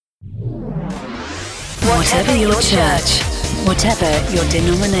Whatever your church, whatever your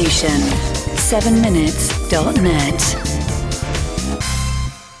denomination, 7minutes.net.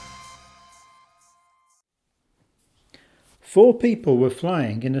 Four people were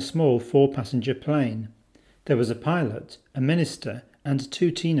flying in a small four-passenger plane. There was a pilot, a minister, and two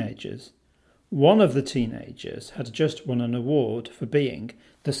teenagers. One of the teenagers had just won an award for being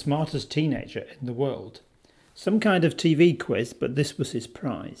the smartest teenager in the world. Some kind of TV quiz, but this was his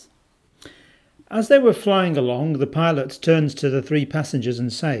prize. As they were flying along, the pilot turns to the three passengers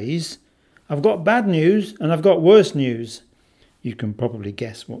and says, "I've got bad news and I've got worse news." You can probably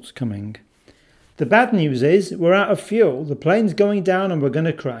guess what's coming. The bad news is we're out of fuel, the plane's going down and we're going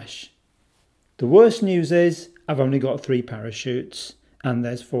to crash. The worst news is I've only got 3 parachutes and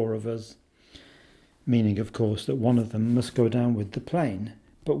there's 4 of us. Meaning, of course, that one of them must go down with the plane.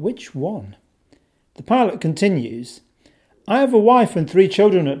 But which one? The pilot continues, "I have a wife and 3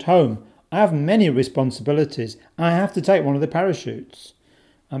 children at home. I have many responsibilities. I have to take one of the parachutes."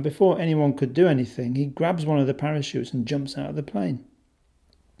 And before anyone could do anything, he grabs one of the parachutes and jumps out of the plane.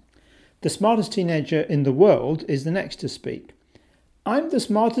 The smartest teenager in the world is the next to speak. "I'm the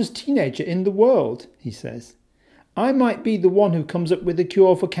smartest teenager in the world," he says. "I might be the one who comes up with a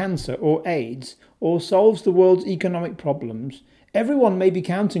cure for cancer or AIDS or solves the world's economic problems. Everyone may be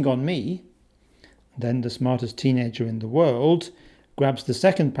counting on me." Then the smartest teenager in the world grabs the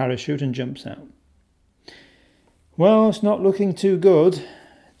second parachute and jumps out. Well, it's not looking too good.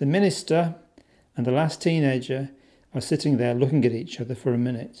 The minister and the last teenager are sitting there looking at each other for a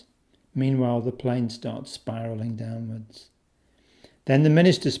minute. Meanwhile, the plane starts spiralling downwards. Then the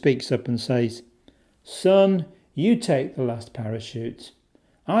minister speaks up and says, "Son, you take the last parachute.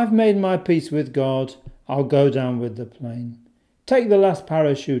 I've made my peace with God. I'll go down with the plane. Take the last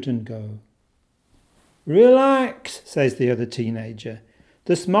parachute and go." "Relax," says the other teenager.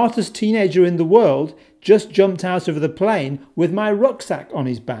 "The smartest teenager in the world just jumped out of the plane with my rucksack on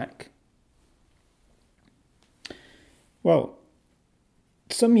his back." Well,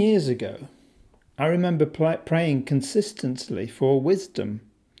 some years ago, I remember praying consistently for wisdom.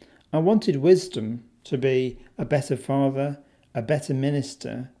 I wanted wisdom to be a better father, a better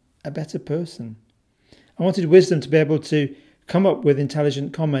minister, a better person. I wanted wisdom to be able to come up with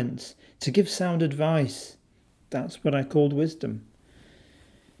intelligent comments, to give sound advice. That's what I called wisdom.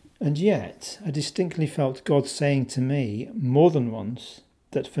 And yet, I distinctly felt God saying to me more than once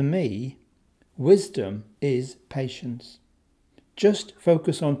that for me, wisdom is patience. "Just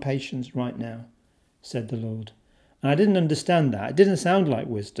focus on patience right now," said the Lord. And I didn't understand that. It didn't sound like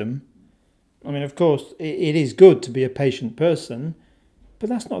wisdom. I mean, of course, it is good to be a patient person, but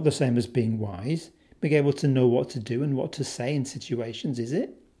that's not the same as being wise, being able to know what to do and what to say in situations, is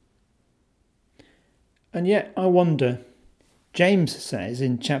it? And yet, I wonder, James says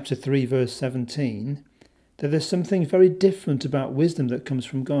in chapter 3, verse 17, that there's something very different about wisdom that comes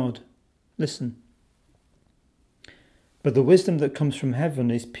from God. Listen. "But the wisdom that comes from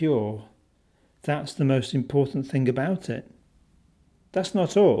heaven is pure." That's the most important thing about it. That's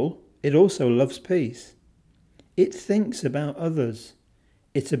not all. It also loves peace. It thinks about others.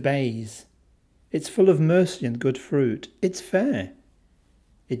 It obeys. It's full of mercy and good fruit. It's fair.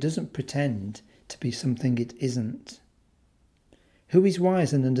 It doesn't pretend to be something it isn't. "Who is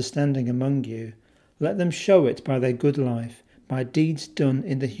wise and understanding among you? Let them show it by their good life, by deeds done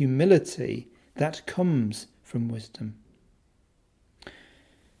in the humility that comes from wisdom."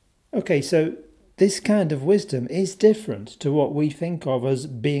 Okay, so this kind of wisdom is different to what we think of as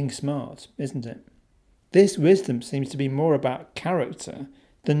being smart, isn't it? This wisdom seems to be more about character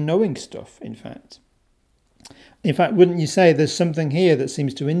than knowing stuff, in fact. In fact, wouldn't you say there's something here that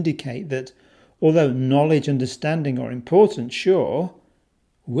seems to indicate that although knowledge and understanding are important, sure,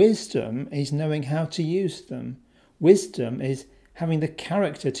 wisdom is knowing how to use them. Wisdom is having the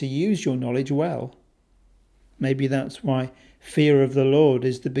character to use your knowledge well. Maybe that's why fear of the Lord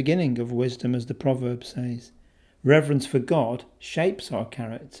is the beginning of wisdom, as the proverb says. Reverence for God shapes our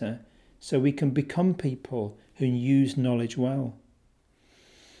character so we can become people who use knowledge well.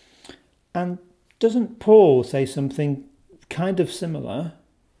 And doesn't Paul say something kind of similar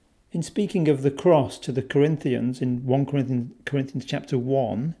in speaking of the cross to the Corinthians in 1 Corinthians chapter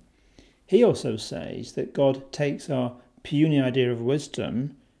 1? He also says that God takes our puny idea of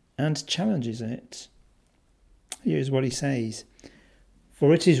wisdom and challenges it. Here's what he says.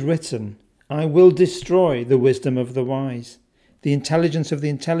 "For it is written, I will destroy the wisdom of the wise. The intelligence of the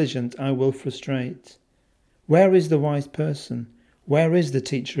intelligent I will frustrate. Where is the wise person? Where is the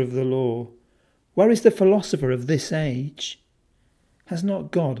teacher of the law? Where is the philosopher of this age? Has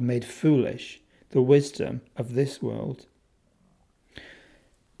not God made foolish the wisdom of this world?"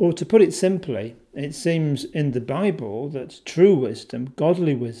 Or to put it simply, it seems in the Bible that true wisdom,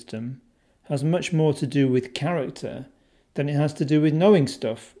 godly wisdom, has much more to do with character than it has to do with knowing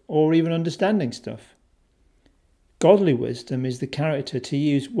stuff or even understanding stuff. Godly wisdom is the character to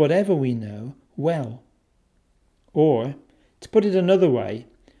use whatever we know well. Or, to put it another way,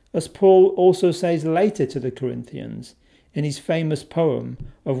 as Paul also says later to the Corinthians in his famous poem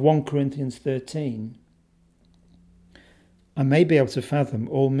of 1 Corinthians 13, I may be able to fathom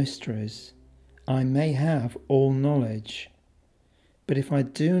all mysteries, I may have all knowledge, but if I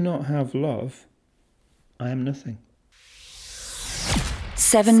do not have love, I am nothing.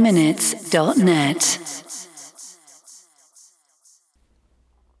 7minutes.net